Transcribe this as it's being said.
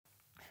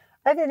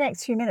Over the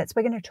next few minutes,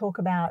 we're going to talk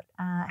about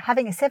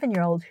having a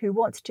 7-year-old who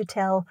wants to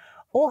tell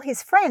all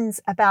his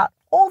friends about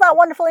all that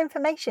wonderful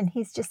information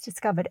he's just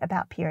discovered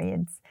about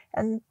periods.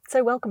 And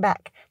so welcome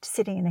back to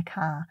Sitting in a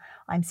Car.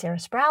 I'm Sarah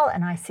Sproul,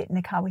 and I sit in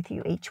the car with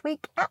you each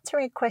week,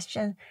 answering a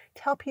question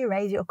to help you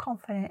raise your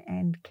confident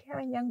and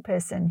caring young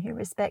person who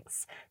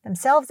respects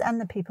themselves and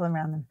the people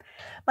around them.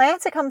 My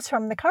answer comes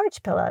from the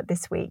Courage Pillar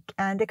this week,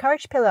 and the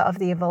Courage Pillar of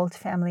the Evolved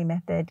Family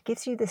Method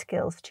gives you the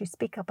skills to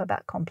speak up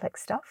about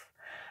complex stuff,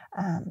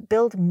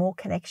 build more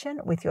connection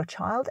with your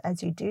child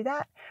as you do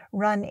that,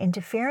 run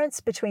interference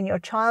between your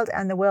child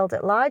and the world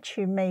at large,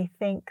 who may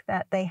think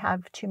that they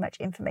have too much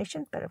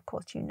information, but of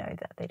course you know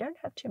that they don't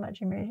have too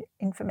much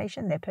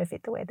information. They're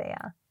perfect the way they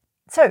are.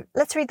 So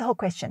let's read the whole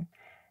question.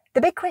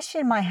 The big question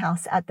in my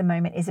house at the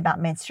moment is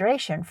about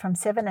menstruation from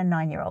 7 and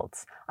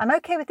 9-year-olds. I'm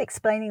okay with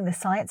explaining the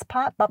science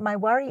part, but my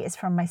worry is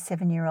from my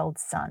 7-year-old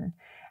son,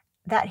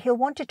 that he'll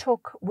want to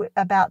talk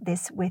about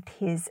this with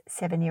his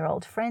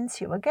 7-year-old friends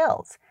who are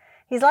girls.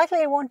 He's likely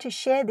to want to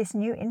share this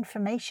new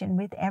information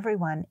with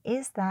everyone.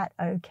 Is that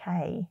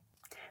okay?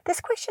 This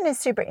question is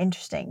super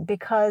interesting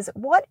because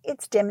what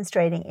it's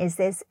demonstrating is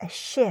there's a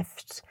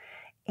shift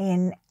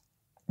in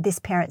this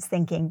parent's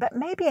thinking, but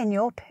maybe in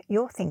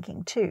your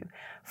thinking too,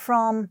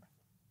 from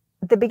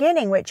the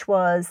beginning, which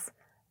was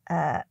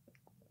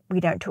we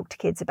don't talk to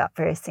kids about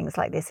various things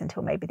like this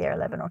until maybe they're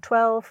 11 or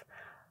 12,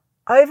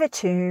 over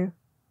to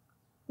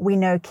we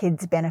know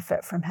kids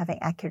benefit from having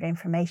accurate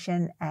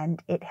information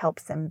and it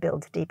helps them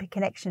build deeper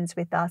connections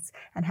with us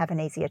and have an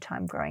easier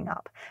time growing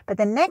up. But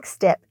the next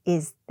step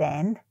is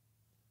then,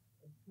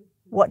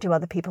 what do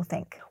other people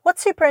think?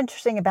 What's super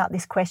interesting about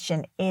this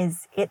question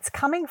is it's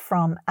coming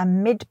from a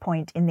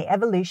midpoint in the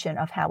evolution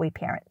of how we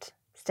parent.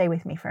 Stay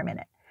with me for a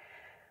minute.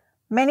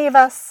 Many of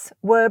us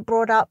were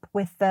brought up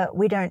with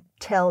we don't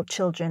tell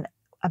children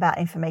about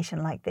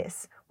information like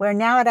this. We're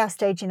now at our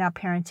stage in our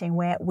parenting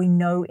where we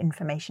know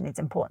information is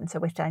important, so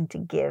we're starting to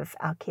give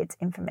our kids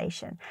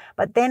information.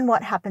 But then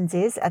what happens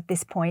is, at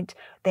this point,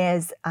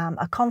 there's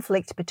a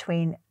conflict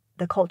between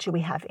the culture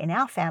we have in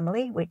our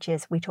family, which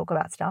is we talk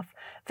about stuff,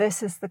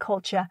 versus the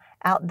culture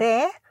out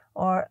there,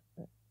 or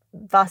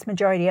vast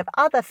majority of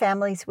other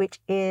families, which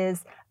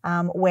is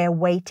we're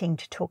waiting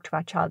to talk to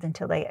our child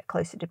until they get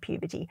closer to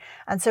puberty.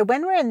 And so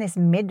when we're in this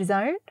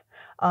mid-zone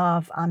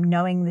of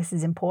knowing this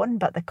is important,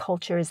 but the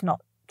culture is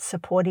not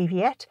supportive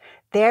yet,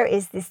 there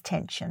is this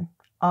tension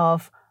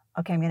of,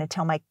 okay, I'm going to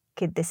tell my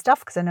kid this stuff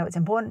because I know it's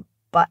important,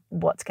 but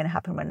what's going to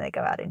happen when they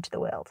go out into the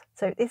world?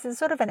 So this is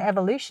sort of an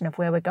evolution of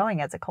where we're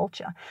going as a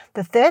culture.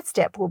 The third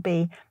step will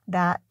be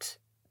that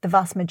the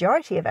vast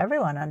majority of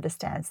everyone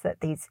understands that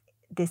this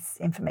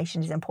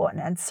information is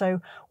important. And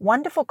so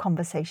wonderful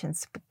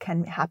conversations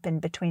can happen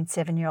between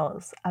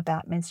 7-year-olds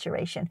about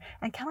menstruation.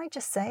 And can I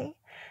just say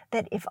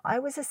that if I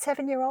was a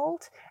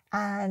 7-year-old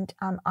and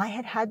I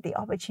had the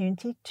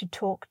opportunity to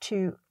talk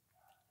to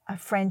a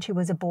friend who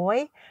was a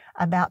boy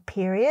about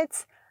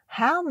periods,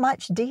 how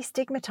much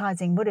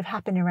destigmatizing would have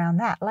happened around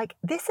that? Like,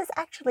 this is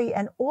actually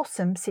an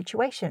awesome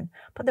situation.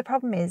 But the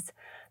problem is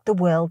the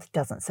world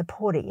doesn't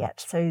support it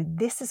yet. So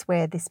this is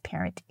where this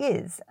parent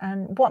is.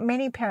 And what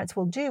many parents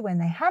will do when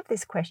they have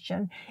this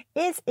question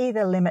is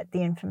either limit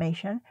the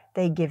information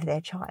they give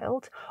their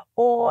child,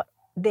 or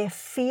their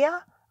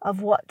fear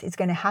of what is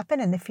going to happen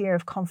and the fear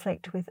of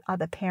conflict with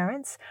other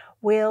parents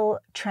will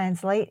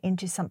translate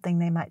into something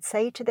they might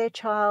say to their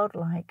child,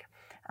 like,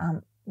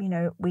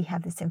 we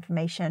have this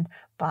information,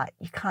 but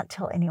you can't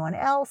tell anyone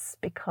else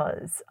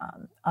because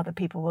other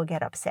people will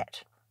get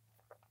upset.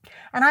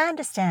 And I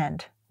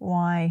understand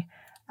why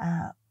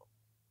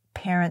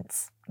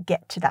parents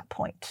get to that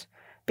point,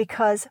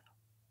 because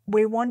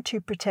we want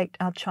to protect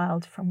our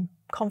child from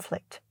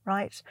conflict,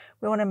 right?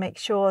 We want to make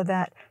sure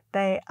that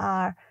they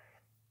are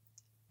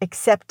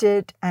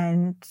accepted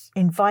and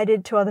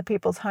invited to other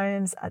people's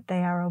homes.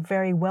 They are a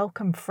very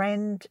welcome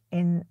friend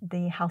in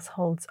the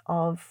households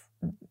of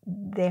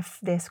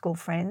their school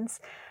friends.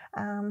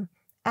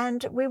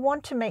 And we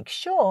want to make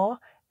sure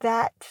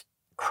that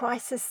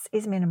crisis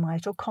is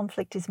minimized or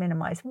conflict is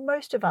minimized.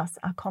 Most of us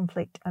are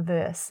conflict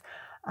averse.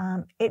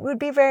 It would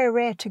be very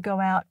rare to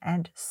go out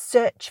and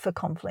search for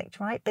conflict,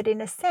 right? But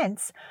in a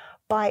sense,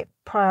 by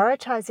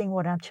prioritizing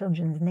what our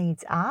children's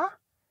needs are,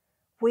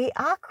 we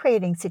are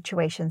creating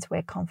situations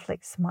where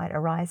conflicts might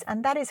arise.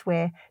 And that is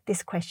where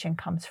this question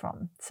comes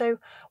from. So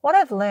what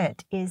I've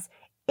learned is,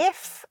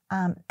 if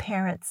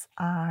parents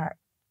are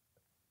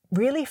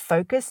really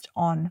focused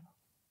on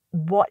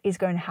what is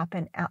going to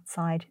happen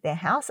outside their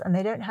house and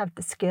they don't have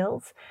the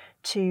skills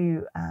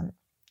to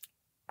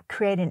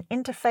create an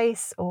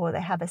interface, or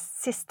they have a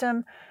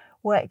system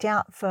worked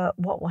out for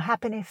what will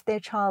happen if their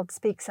child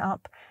speaks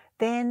up,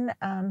 then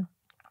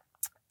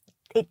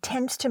it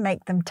tends to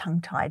make them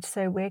tongue-tied.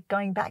 So we're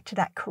going back to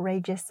that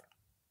courageous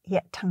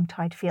yet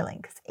tongue-tied feeling.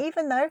 Because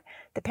even though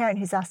the parent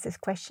who's asked this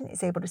question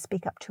is able to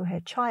speak up to her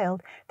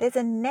child, there's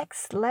a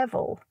next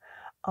level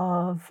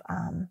of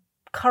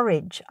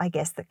courage, I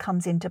guess, that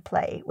comes into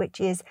play, which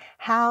is,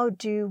 how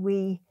do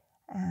we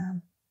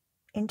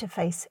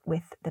interface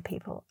with the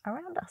people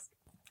around us?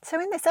 So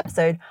in this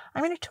episode,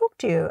 I'm going to talk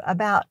to you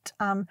about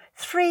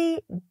 3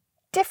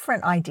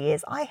 different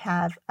ideas I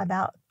have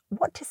about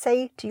what to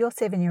say to your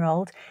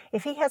 7-year-old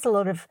if he has a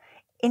lot of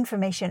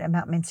information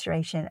about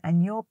menstruation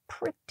and you're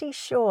pretty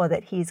sure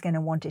that he's going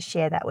to want to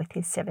share that with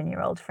his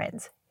 7-year-old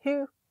friends,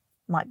 who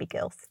might be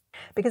girls.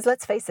 Because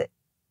let's face it,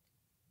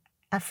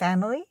 a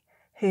family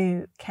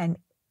who can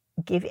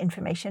give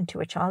information to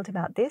a child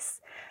about this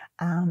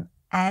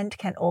and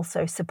can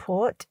also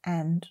support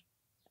and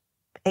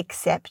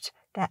accept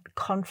that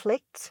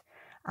conflict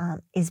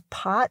is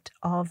part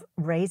of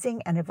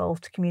raising an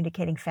evolved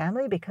communicating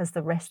family, because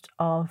the rest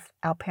of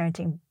our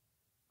parenting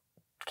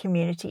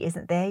community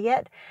isn't there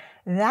yet.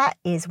 That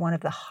is one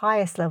of the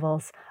highest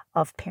levels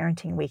of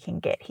parenting we can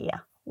get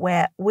here,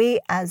 where we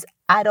as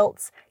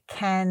adults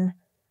can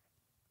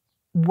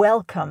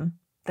welcome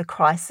the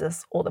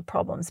crisis or the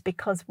problems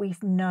because we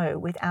know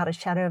without a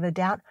shadow of a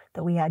doubt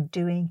that we are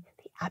doing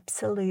the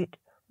absolute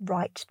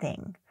right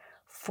thing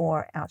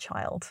for our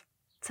child.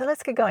 So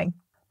let's get going.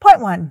 Point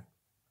 1.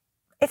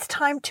 It's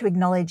time to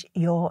acknowledge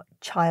your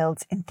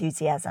child's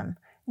enthusiasm.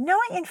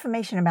 Knowing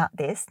information about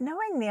this,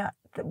 knowing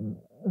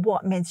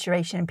what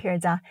menstruation and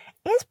periods are,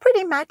 is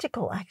pretty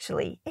magical,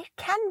 actually. It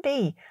can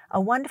be a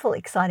wonderful,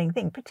 exciting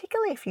thing,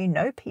 particularly if you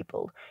know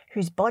people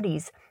whose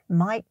bodies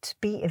might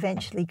be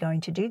eventually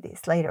going to do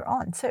this later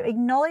on. So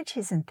acknowledge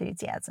his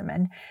enthusiasm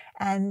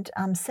and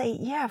say,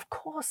 yeah, of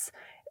course,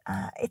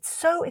 it's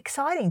so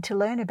exciting to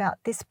learn about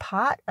this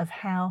part of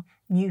how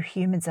new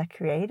humans are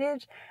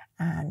created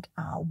and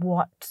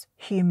what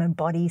human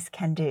bodies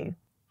can do.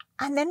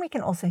 And then we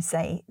can also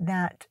say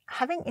that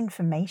having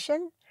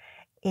information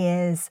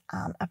is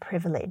a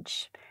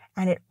privilege,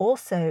 and it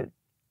also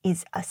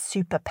is a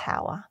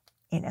superpower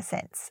in a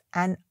sense.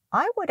 And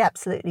I would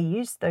absolutely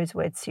use those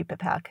words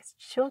superpower, because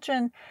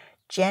children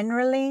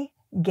generally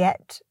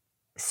get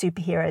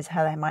superheroes,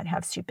 how they might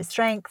have super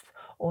strength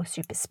or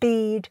super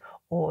speed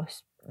or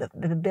the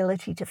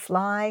ability to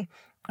fly.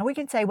 And we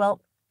can say,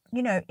 well,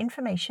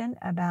 information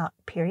about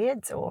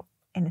periods or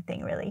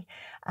anything really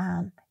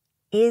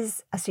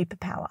is a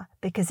superpower,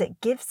 because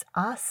it gives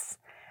us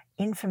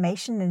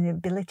information and the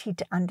ability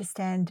to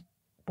understand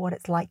what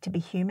it's like to be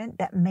human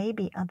that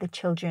maybe other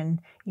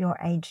children your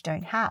age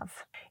don't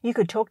have. You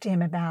could talk to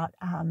him about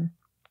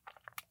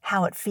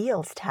how it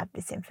feels to have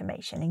this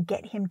information and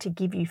get him to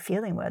give you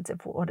feeling words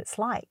of what it's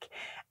like,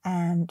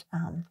 and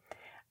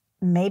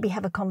maybe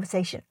have a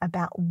conversation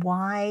about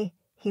why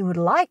he would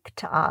like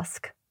to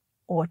ask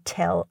or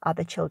tell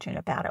other children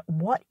about it.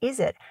 What is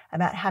it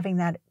about having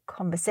that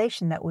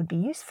conversation that would be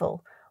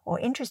useful or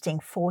interesting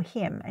for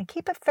him? And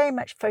keep it very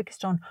much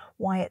focused on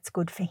why it's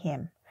good for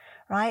him,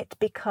 right?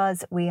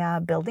 Because we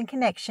are building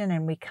connection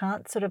and we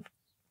can't sort of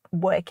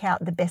work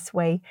out the best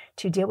way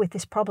to deal with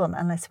this problem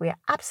unless we are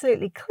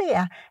absolutely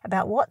clear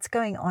about what's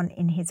going on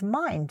in his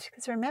mind.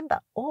 Because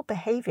remember, all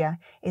behavior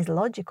is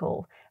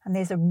logical and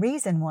there's a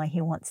reason why he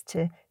wants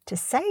to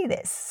say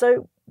this.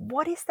 So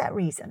what is that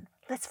reason?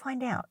 Let's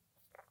find out.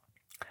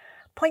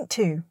 Point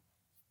 2,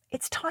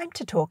 it's time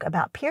to talk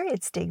about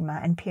period stigma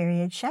and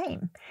period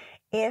shame.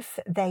 If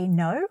they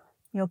know,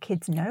 your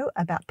kids know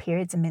about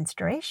periods and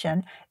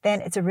menstruation,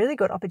 then it's a really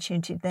good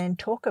opportunity to then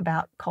talk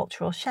about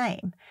cultural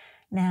shame.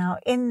 Now,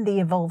 in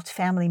the Evolved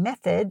Family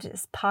Method,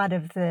 as part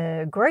of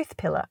the growth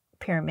pillar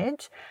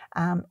pyramid,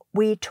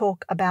 we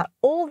talk about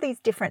all these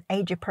different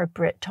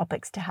age-appropriate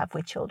topics to have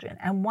with children.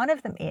 And one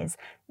of them is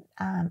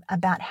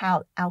about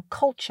how our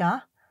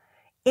culture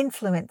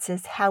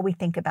influences how we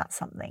think about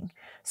something.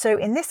 So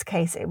in this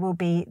case, it will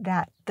be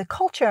that the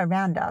culture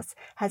around us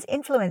has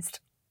influenced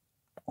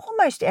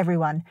almost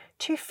everyone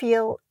to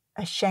feel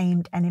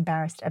ashamed and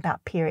embarrassed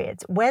about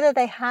periods. Whether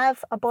they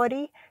have a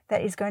body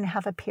that is going to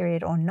have a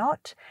period or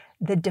not,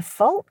 the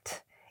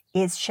default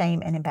is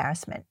shame and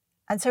embarrassment.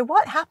 And so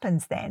what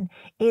happens then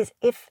is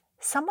if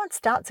someone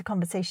starts a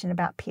conversation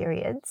about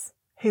periods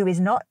who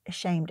is not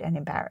ashamed and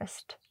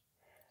embarrassed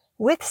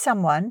with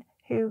someone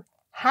who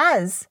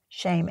has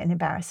shame and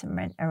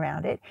embarrassment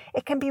around it,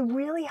 it can be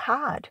really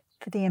hard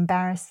for the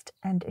embarrassed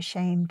and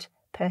ashamed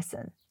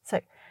person.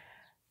 So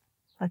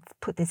let's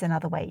put this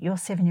another way. Your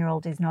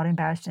 7-year-old is not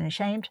embarrassed and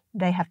ashamed.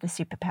 They have the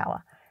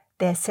superpower.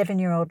 Their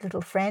 7-year-old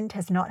little friend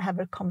has not had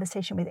a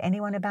conversation with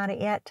anyone about it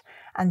yet.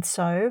 And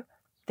so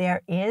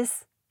there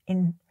is,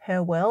 in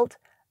her world,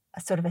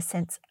 a sort of a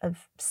sense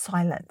of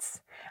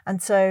silence.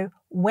 And so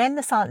when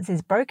the silence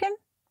is broken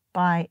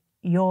by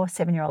your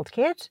 7-year-old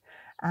kid,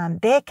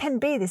 there can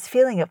be this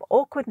feeling of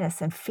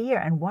awkwardness and fear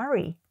and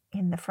worry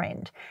in the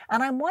friend.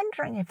 And I'm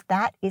wondering if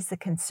that is the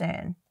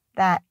concern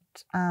that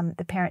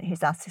the parent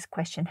who's asked this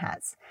question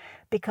has,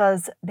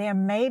 because there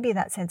may be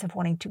that sense of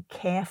wanting to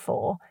care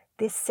for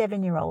this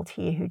 7-year-old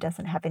here who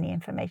doesn't have any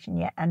information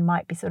yet and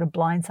might be sort of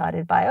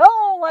blindsided by,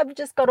 oh, I've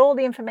just got all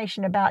the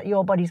information about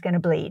your body's going to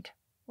bleed,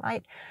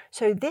 right?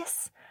 So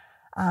this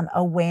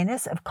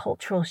awareness of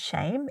cultural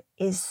shame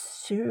is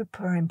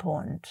super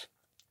important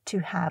to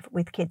have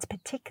with kids,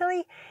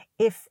 particularly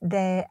if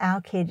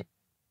our kid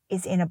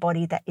is in a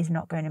body that is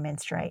not going to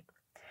menstruate.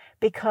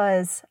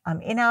 Because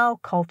in our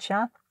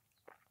culture,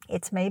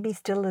 It's maybe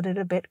still a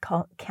little bit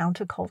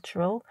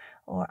countercultural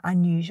or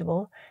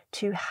unusual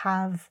to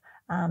have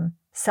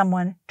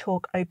someone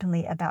talk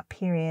openly about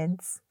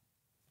periods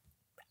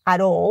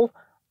at all,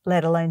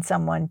 let alone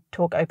someone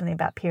talk openly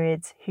about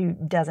periods who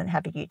doesn't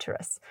have a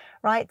uterus,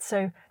 right?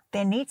 So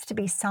there needs to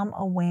be some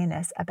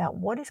awareness about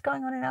what is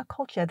going on in our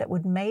culture that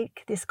would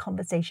make this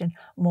conversation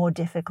more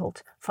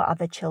difficult for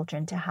other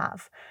children to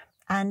have.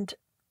 And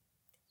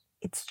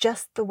it's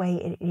just the way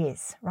it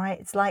is, right?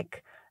 It's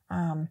like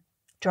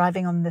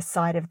driving on the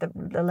side of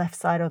the left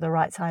side or the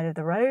right side of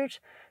the road.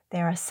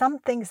 There are some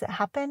things that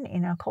happen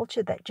in our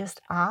culture that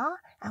just are,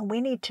 and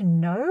we need to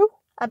know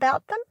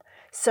about them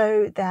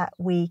so that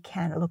we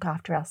can look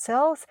after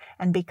ourselves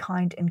and be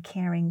kind and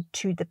caring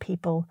to the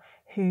people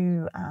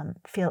who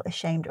feel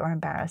ashamed or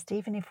embarrassed,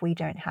 even if we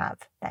don't have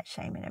that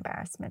shame and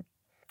embarrassment.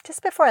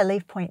 Just before I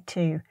leave point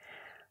 2,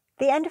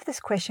 the end of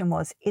this question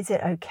was, is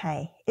it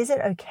okay? Is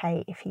it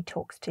okay if he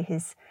talks to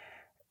his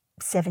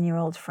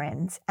 7-year-old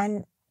friends?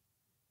 And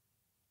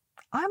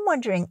I'm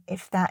wondering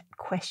if that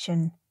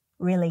question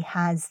really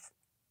has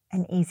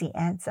an easy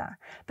answer.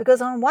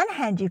 Because on one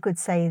hand, you could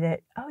say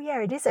that, oh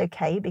yeah, it is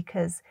okay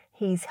because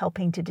he's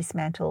helping to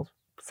dismantle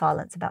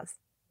silence about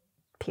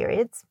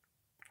periods.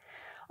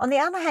 On the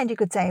other hand, you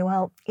could say,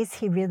 well, is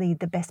he really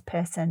the best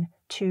person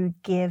to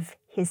give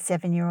his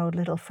 7-year-old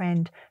little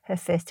friend her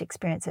first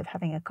experience of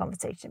having a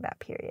conversation about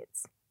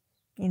periods?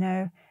 You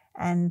know,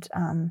 and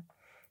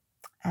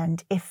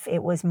if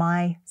it was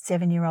my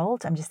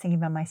 7-year-old, I'm just thinking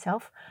about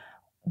myself,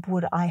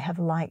 would I have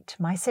liked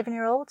my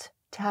 7-year-old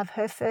to have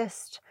her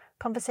first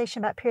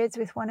conversation about periods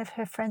with one of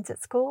her friends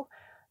at school?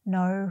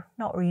 No,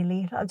 not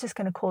really. I'm just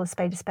going to call a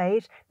spade a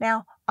spade.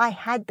 Now, I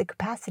had the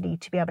capacity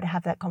to be able to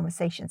have that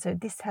conversation, so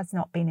this has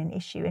not been an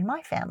issue in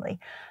my family,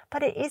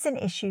 but it is an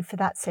issue for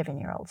that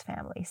 7-year-old's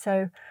family.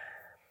 So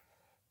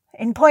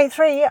in point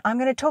 3, I'm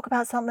going to talk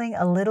about something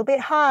a little bit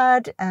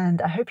hard, and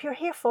I hope you're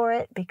here for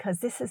it because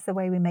this is the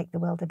way we make the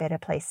world a better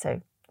place.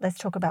 So let's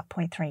talk about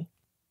point 3.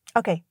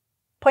 Okay,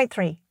 point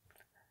 3.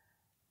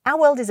 Our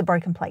world is a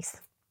broken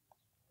place.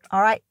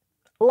 All right?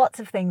 Lots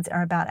of things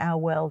are about our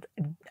world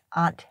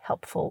aren't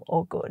helpful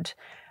or good.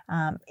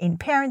 In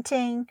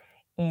parenting,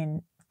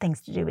 in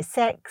things to do with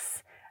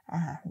sex,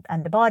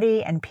 and the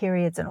body, and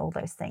periods, and all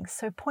those things.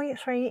 So point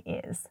 3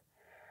 is,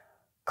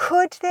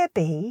 could there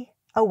be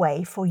a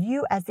way for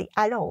you as the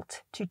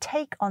adult to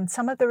take on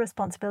some of the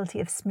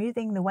responsibility of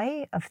smoothing the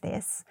way of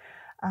this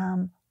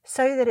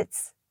so that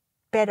it's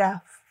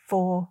better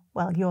for,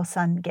 well, your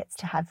son gets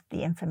to have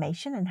the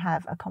information and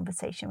have a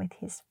conversation with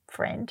his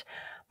friend,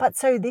 but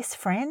so this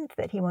friend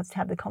that he wants to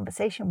have the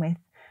conversation with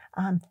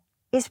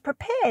is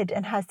prepared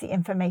and has the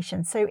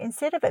information. So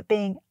instead of it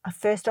being a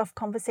first off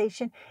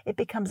conversation, it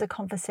becomes a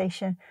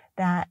conversation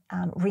that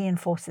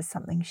reinforces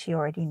something she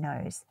already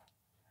knows.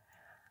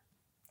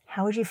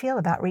 How would you feel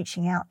about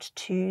reaching out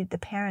to the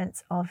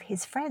parents of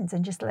his friends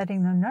and just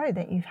letting them know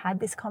that you've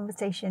had this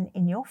conversation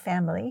in your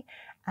family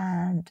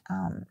and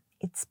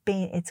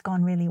it's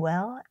gone really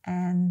well,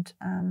 and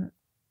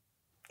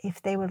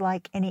if they would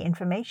like any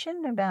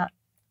information about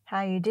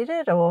how you did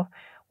it or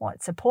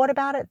want support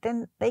about it,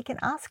 then they can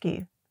ask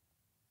you.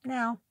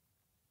 Now,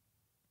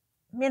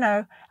 you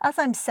know, as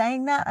I'm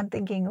saying that, I'm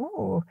thinking,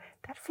 oh,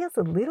 that feels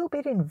a little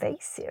bit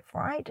invasive,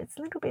 right? It's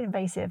a little bit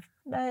invasive,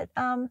 but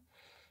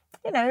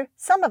you know,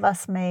 some of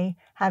us may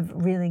have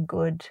really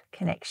good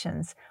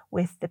connections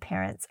with the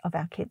parents of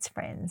our kids'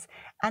 friends.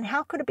 And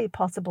how could it be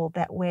possible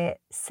that we're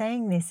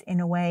saying this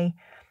in a way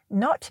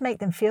not to make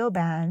them feel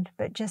bad,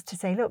 but just to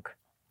say, look,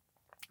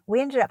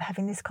 we ended up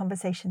having this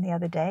conversation the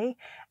other day,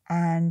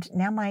 and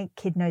now my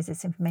kid knows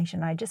this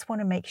information. I just want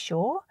to make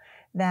sure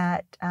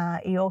that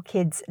your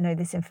kids know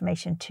this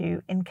information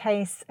too, in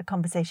case a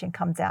conversation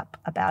comes up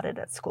about it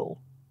at school,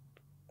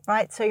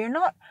 right? So you're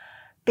not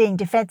being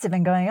defensive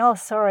and going, oh,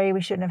 sorry, we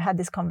shouldn't have had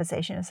this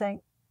conversation. You're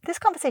saying, this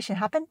conversation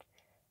happened.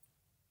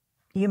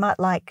 You might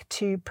like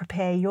to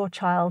prepare your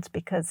child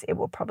because it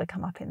will probably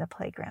come up in the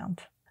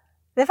playground.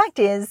 The fact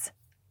is,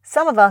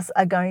 some of us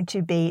are going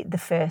to be the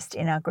first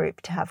in our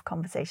group to have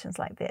conversations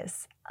like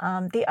this.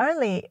 The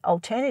only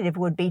alternative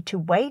would be to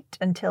wait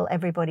until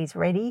everybody's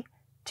ready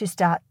to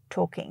start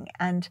talking.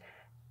 And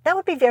that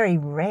would be very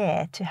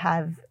rare to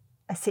have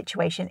a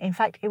situation. In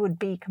fact, it would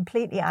be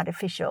completely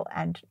artificial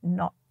and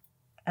not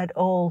at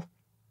all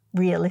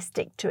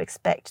realistic to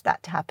expect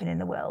that to happen in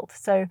the world.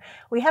 So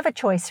we have a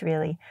choice,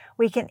 really.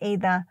 We can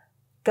either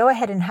go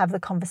ahead and have the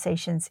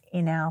conversations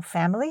in our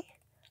family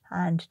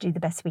and do the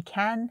best we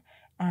can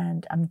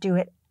and do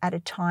it at a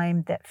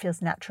time that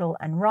feels natural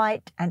and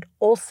right, and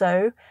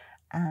also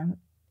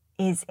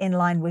is in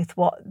line with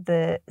what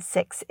the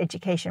sex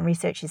education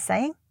research is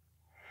saying.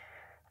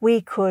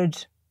 We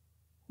could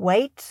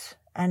wait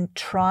and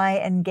try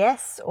and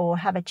guess or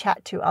have a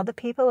chat to other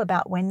people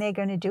about when they're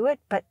going to do it,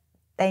 but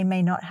they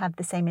may not have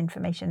the same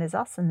information as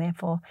us, and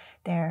therefore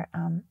they're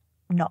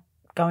not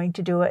going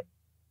to do it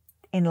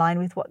in line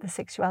with what the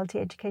sexuality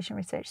education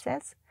research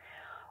says.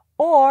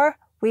 Or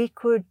we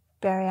could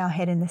bury our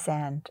head in the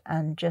sand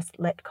and just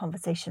let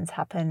conversations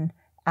happen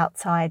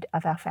outside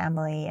of our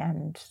family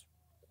and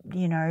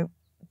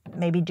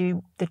maybe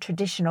do the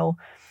traditional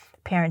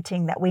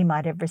parenting that we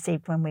might have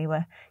received when we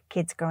were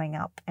kids growing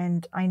up.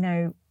 And I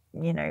know,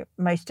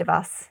 most of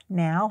us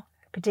now,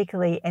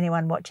 particularly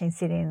anyone watching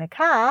sitting in a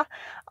car,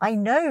 I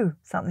know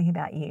something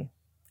about you.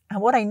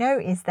 And what I know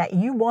is that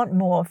you want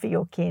more for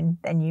your kid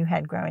than you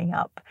had growing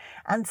up.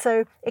 And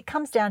so it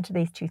comes down to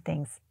these two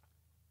things.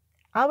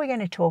 Are we going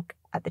to talk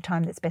at the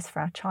time that's best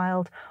for our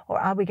child, or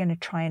are we going to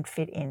try and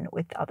fit in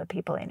with other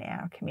people in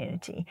our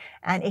community?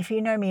 And if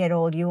you know me at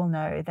all, you will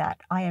know that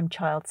I am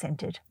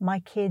child-centered. My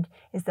kid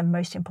is the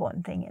most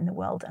important thing in the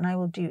world, and I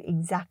will do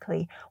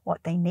exactly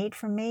what they need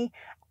from me.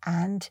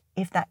 And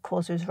if that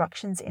causes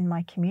ructions in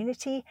my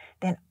community,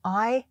 then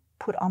I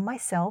put on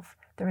myself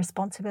the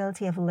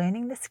responsibility of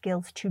learning the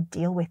skills to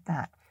deal with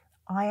that.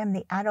 I am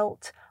the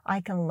adult.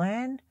 I can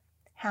learn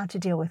how to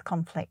deal with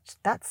conflict.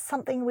 That's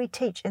something we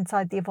teach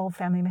inside the Evolved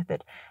Family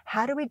Method.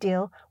 How do we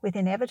deal with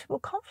inevitable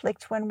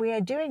conflict when we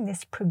are doing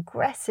this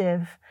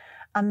progressive,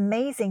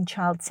 amazing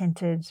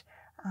child-centered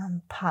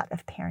part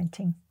of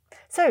parenting?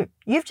 So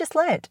you've just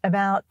learnt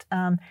about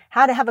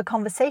how to have a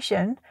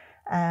conversation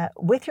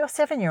with your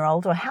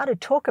 7-year-old, or how to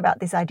talk about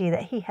this idea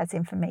that he has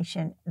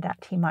information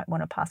that he might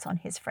want to pass on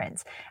his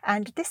friends.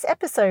 And this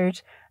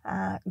episode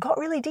got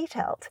really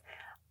detailed.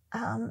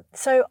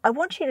 So I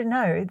want you to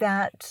know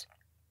that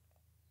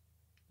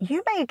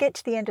you may get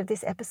to the end of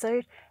this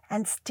episode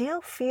and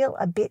still feel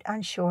a bit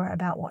unsure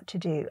about what to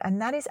do.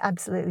 And that is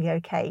absolutely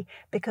okay,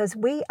 because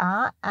we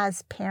are,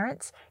 as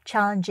parents,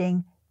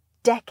 challenging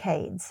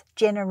decades,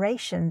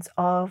 generations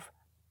of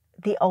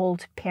the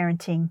old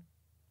parenting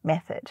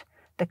method,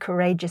 the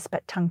courageous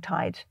but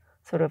tongue-tied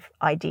sort of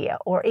idea.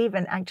 Or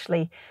even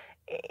actually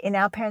in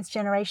our parents'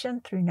 generation,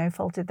 through no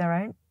fault of their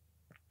own,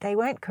 they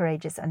weren't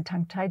courageous and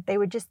tongue-tied. They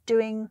were just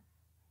doing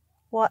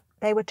what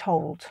they were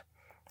told.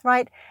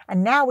 Right?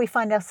 And now we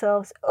find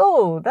ourselves,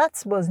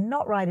 that was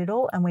not right at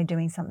all, and we're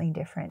doing something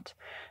different.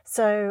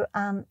 So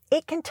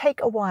it can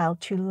take a while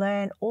to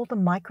learn all the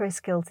micro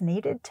skills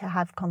needed to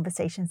have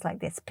conversations like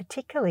this.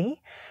 Particularly,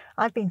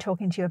 I've been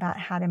talking to you about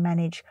how to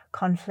manage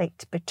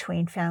conflict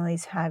between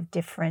families who have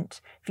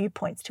different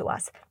viewpoints to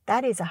us.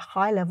 That is a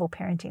high-level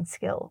parenting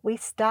skill. We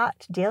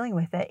start dealing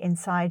with it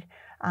inside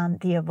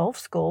the Evolve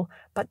School,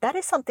 but that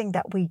is something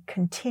that we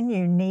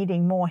continue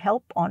needing more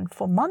help on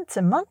for months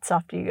and months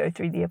after you go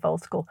through the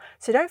Evolve School.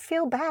 So don't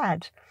feel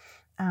bad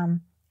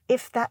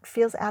if that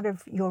feels out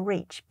of your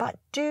reach, but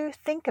do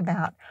think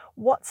about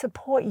what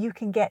support you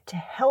can get to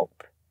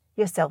help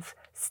yourself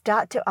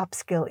start to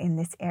upskill in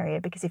this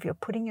area. Because if you're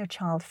putting your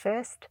child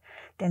first,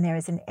 then there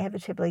is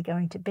inevitably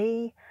going to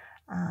be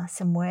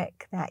some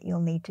work that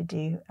you'll need to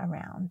do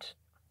around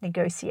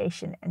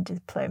negotiation and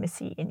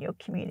diplomacy in your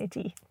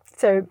community.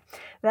 So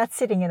that's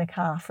sitting in a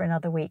car for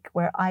another week,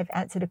 where I've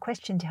answered a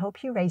question to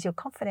help you raise your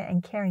confident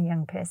and caring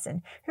young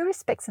person who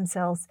respects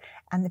themselves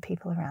and the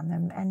people around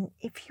them. And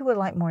if you would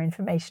like more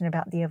information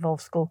about the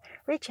Evolve School,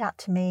 reach out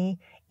to me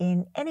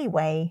in any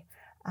way,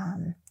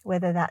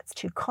 whether that's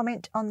to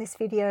comment on this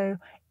video,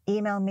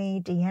 email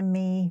me, DM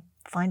me,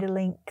 find a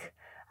link,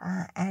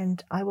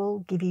 and I will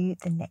give you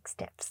the next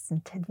steps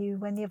and tell you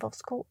when the Evolve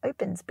School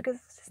opens, because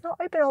it's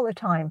not open all the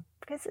time,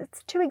 because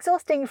it's too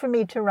exhausting for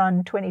me to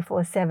run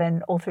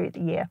 24/7 all through the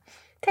year.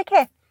 Take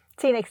care.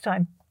 See you next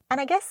time. And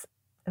I guess,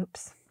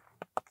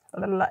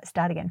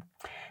 start again.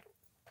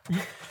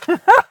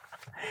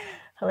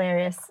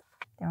 Hilarious.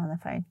 They're on the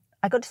phone.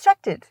 I got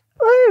distracted.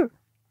 Woo!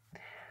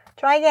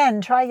 Try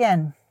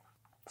again.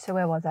 So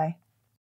where was I?